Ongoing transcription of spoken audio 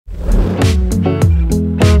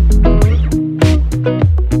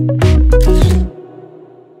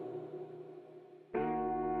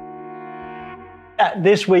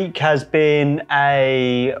this week has been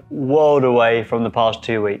a world away from the past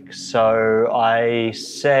 2 weeks. So I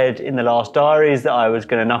said in the last diaries that I was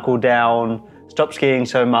going to knuckle down, stop skiing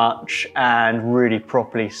so much, and really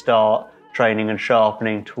properly start training and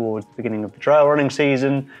sharpening towards the beginning of the trail running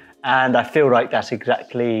season. And I feel like that's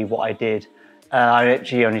exactly what I did. I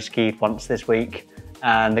actually only skied once this week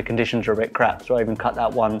and the conditions are a bit crap, so I even cut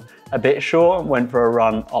that one a bit short and went for a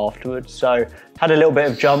run afterwards. So had a little bit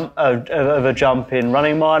of a jump in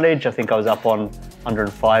running mileage. I think I was up on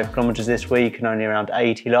 105 kilometers this week and only around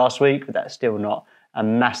 80 last week, but that's still not a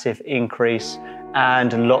massive increase,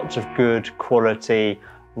 and lots of good quality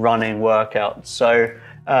running workouts. So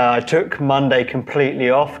I took Monday completely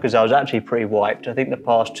off because I was actually pretty wiped. I think the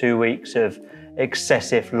past 2 weeks of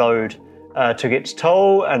excessive load took its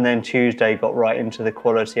toll, and then Tuesday got right into the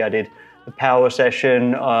quality. I did the power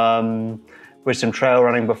session with some trail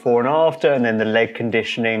running before and after, and then the leg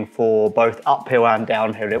conditioning for both uphill and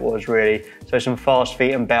downhill. It was really, so some fast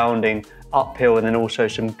feet and bounding uphill, and then also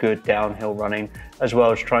some good downhill running as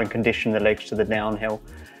well, to try and condition the legs to the downhill.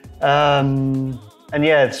 And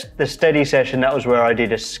yeah, the steady session, that was where I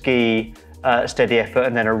did a ski steady effort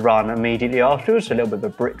and then a run immediately afterwards. So a little bit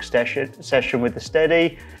of a brick session with the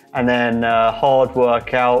steady, and then hard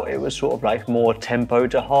workout. It was sort of like more tempo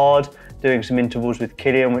to hard, doing some intervals with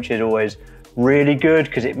Killian, which is always really good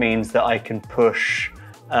because it means that I can push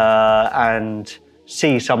and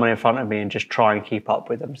see someone in front of me and just try and keep up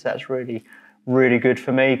with them. So that's really, really good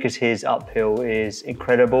for me because his uphill is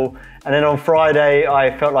incredible. And then on Friday,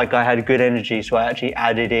 I felt like I had good energy, so I actually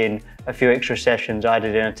added in a few extra sessions. I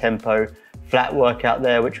added in a tempo flat workout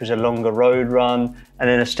there, which was a longer road run, and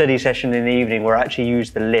then a steady session in the evening where I actually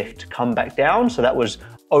used the lift to come back down. So that was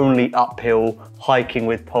only uphill, hiking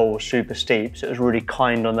with poles, super steep. So it was really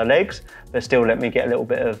kind on the legs, but still let me get a little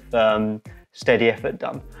bit of steady effort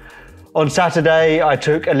done. On Saturday, I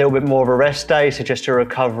took a little bit more of a rest day, so just a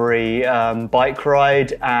recovery bike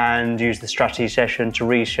ride, and used the strategy session to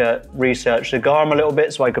research the Garmin a little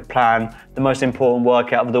bit so I could plan the most important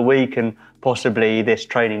workout of the week and possibly this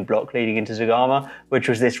training block leading into Zagama, which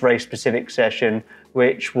was this race-specific session,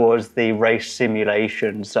 which was the race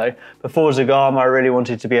simulation. So before Zagama, I really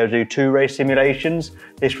wanted to be able to do 2 race simulations.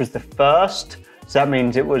 This was the first. So that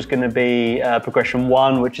means it was going to be progression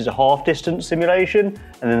 1, which is a half distance simulation,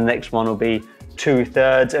 and then the next one will be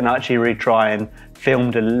 2/3, and I actually really try and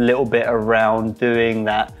filmed a little bit around doing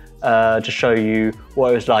that to show you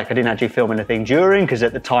what it was like. I didn't actually film anything during because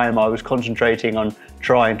at the time I was concentrating on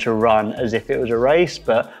trying to run as if it was a race,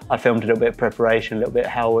 but I filmed a little bit of preparation, a little bit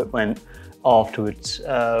how it went afterwards,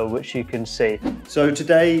 which you can see. So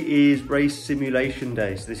today is race simulation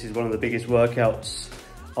day. So this is one of the biggest workouts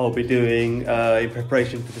I'll be doing in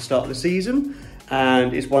preparation for the start of the season,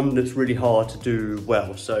 and it's one that's really hard to do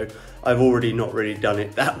well. So I've already not really done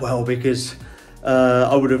it that well because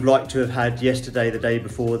I would have liked to have had yesterday, the day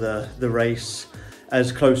before the race,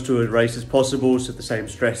 as close to a race as possible, so the same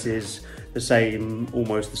stresses,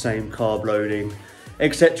 almost the same carb loading,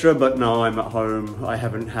 etc. But now I'm at home, I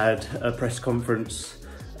haven't had a press conference.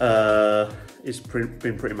 It's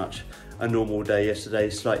been pretty much a normal day yesterday,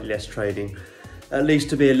 slightly less training. At least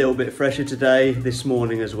to be a little bit fresher today, this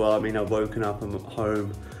morning as well. I mean, I've woken up, I'm at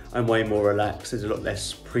home, I'm way more relaxed, there's a lot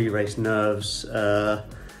less pre-race nerves.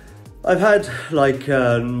 I've had like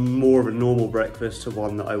more of a normal breakfast to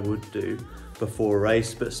one that I would do before a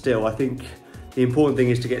race, but still, I think the important thing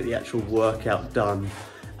is to get the actual workout done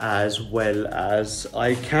as well as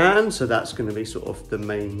I can. So that's going to be sort of the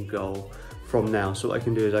main goal from now. So what I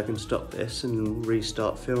can do is I can stop this and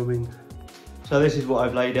restart filming. So this is what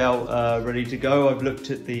I've laid out, ready to go. I've looked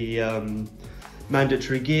at the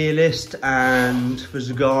mandatory gear list, and for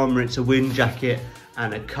Zagama it's a wind jacket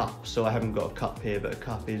and a cup. So I haven't got a cup here, but a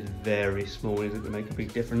cup is very small, isn't going to make a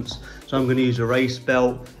big difference. So I'm going to use a race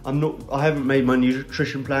belt. I haven't made my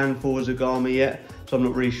nutrition plan for Zagama yet, so I'm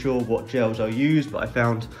not really sure what gels I'll use, but I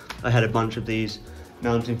found I had a bunch of these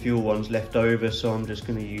Mountain Fuel ones left over, so I'm just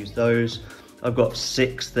going to use those. I've got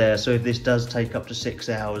 6 there, so if this does take up to 6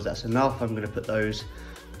 hours, that's enough. I'm going to put those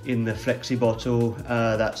in the flexi bottle.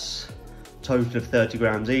 That's a total of 30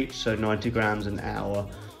 grams each, so 90 grams an hour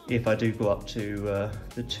if I do go up to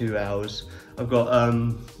the 2 hours. I've got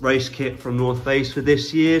race kit from North Face for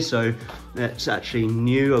this year, so that's actually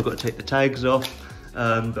new. I've got to take the tags off.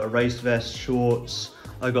 Got a race vest, shorts.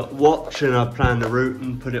 I got watch, and I've planned the route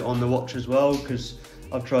and put it on the watch as well, because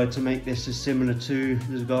I've tried to make this as similar to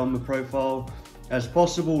the Zagama profile as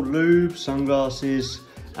possible. Lube, sunglasses,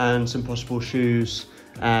 and some possible shoes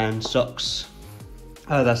and socks.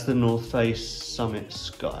 That's the North Face Summit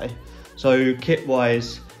Sky. So kit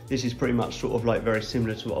wise, this is pretty much sort of like very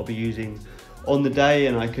similar to what I'll be using on the day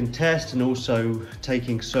and I can test, and also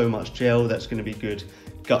taking so much gel, that's going to be good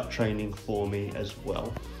gut training for me as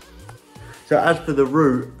well. So as for the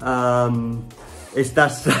route,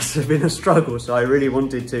 that's been a struggle. So I really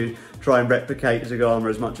wanted to try and replicate Zagama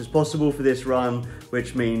as much as possible for this run,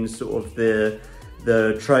 which means sort of the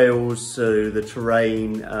trails, so the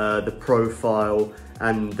terrain, the profile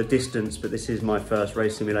and the distance, but this is my first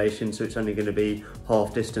race simulation, so it's only going to be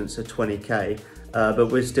half distance at 20k. But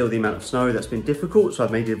with still the amount of snow, that's been difficult, so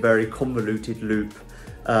I've made a very convoluted loop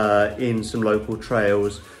in some local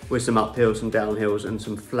trails with some uphills, some downhills and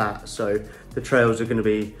some flat. So the trails are going to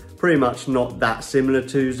be pretty much not that similar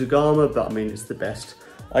to Zagama, but I mean it's the best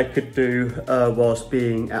I could do whilst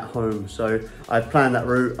being at home. So I've planned that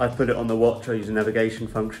route, I put it on the watch, I use a navigation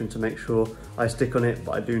function to make sure I stick on it,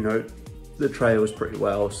 but I do know the trails pretty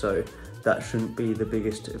well, so that shouldn't be the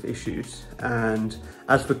biggest of issues. And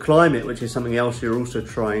as for climate, which is something else you're also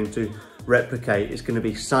trying to replicate, it's going to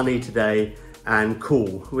be sunny today and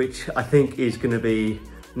cool, which I think is going to be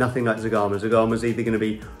nothing like Zagama. Zagama's either going to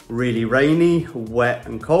be really rainy, wet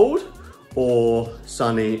and cold, or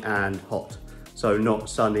sunny and hot. So not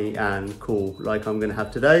sunny and cool like I'm going to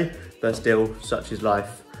have today, but still, such is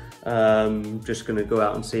life. Just going to go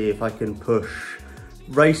out and see if I can push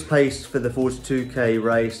race pace for the 42k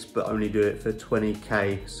race, but only do it for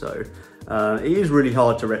 20k. So it is really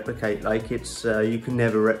hard to replicate. Like it's you can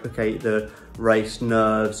never replicate the race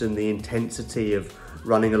nerves and the intensity of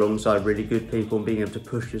running alongside really good people and being able to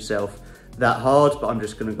push yourself that hard. But I'm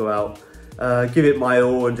just going to go out, give it my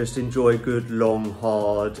all and just enjoy good, long,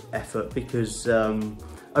 hard effort, because a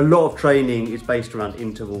lot of training is based around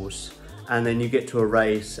intervals, and then you get to a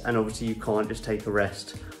race and obviously you can't just take a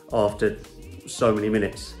rest after so many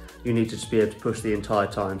minutes. You need to just be able to push the entire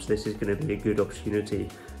time. So this is going to be a good opportunity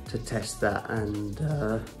to test that, and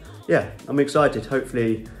yeah, I'm excited.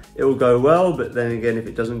 Hopefully it will go well, but then again, if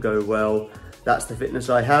it doesn't go well, that's the fitness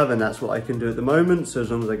I have and that's what I can do at the moment. So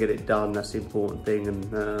as long as I get it done, that's the important thing, and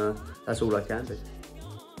that's all I can do.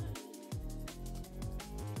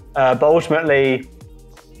 But ultimately,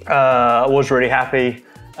 I was really happy.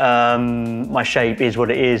 My shape is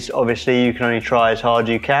what it is. Obviously, you can only try as hard as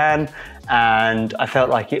you can, and I felt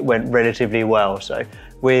like it went relatively well. So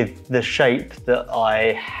with the shape that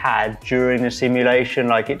I had during the simulation,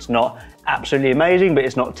 like it's not absolutely amazing, but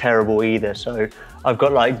it's not terrible either. So I've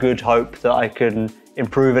got like good hope that I can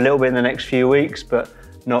improve a little bit in the next few weeks, but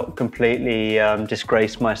not completely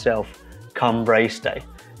disgrace myself come race day.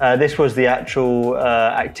 This was the actual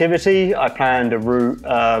activity. I planned a route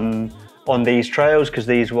on these trails because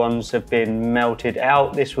these ones have been melted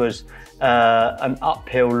out. This was an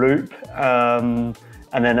uphill loop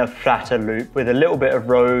and then a flatter loop with a little bit of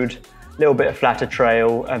road, a little bit of flatter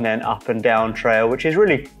trail, and then up and down trail, which is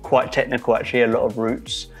really quite technical actually, a lot of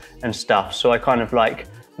routes and stuff. So I kind of like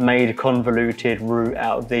made a convoluted route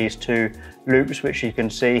out of these two loops, which you can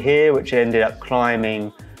see here, which ended up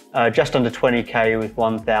climbing just under 20k with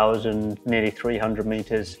 1,000, nearly 300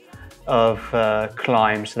 meters of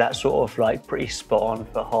climb. So that's sort of like pretty spot on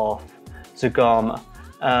for half Zagama.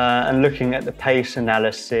 And looking at the pace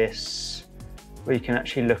analysis, we can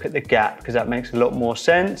actually look at the gap because that makes a lot more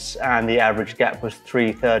sense. And the average gap was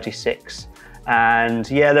 3:36. And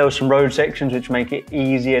yeah, there were some road sections which make it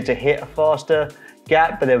easier to hit a faster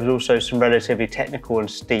gap, but there was also some relatively technical and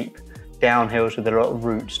steep downhills with a lot of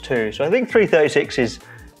routes too. So I think 3:36 is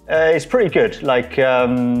pretty good. Like,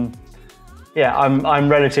 yeah, I'm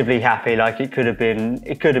relatively happy. Like it could have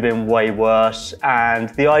been way worse. And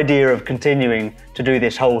the idea of continuing to do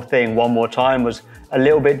this whole thing one more time was a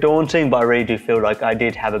little bit daunting, but I really do feel like I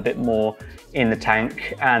did have a bit more in the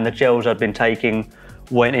tank, and the gels I'd been taking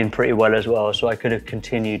went in pretty well as well. So I could have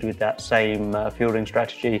continued with that same fueling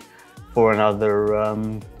strategy for another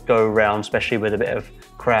go round, especially with a bit of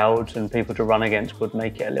crowds and people to run against would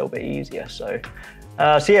make it a little bit easier. So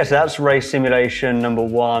yes, that's race simulation number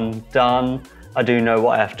 1 done. I do know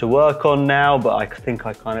what I have to work on now, but I think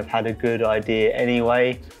I kind of had a good idea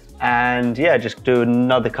anyway. And yeah, just do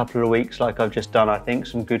another couple of weeks like I've just done. I think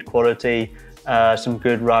some good quality, some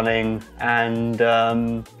good running,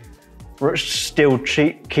 and still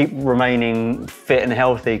keep remaining fit and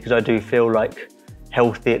healthy, because I do feel like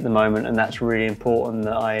healthy at the moment, and that's really important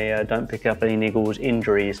that I don't pick up any niggles,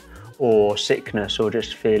 injuries or sickness, or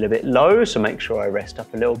just feel a bit low. So make sure I rest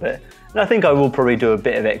up a little bit. And I think I will probably do a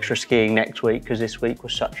bit of extra skiing next week, because this week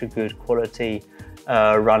was such a good quality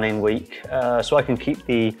running week. So I can keep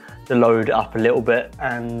the load up a little bit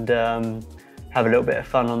and have a little bit of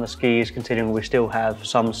fun on the skis, considering we still have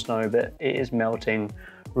some snow, but it is melting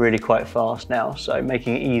really quite fast now, so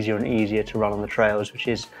making it easier and easier to run on the trails, which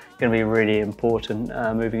is going to be really important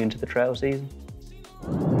moving into the trail season.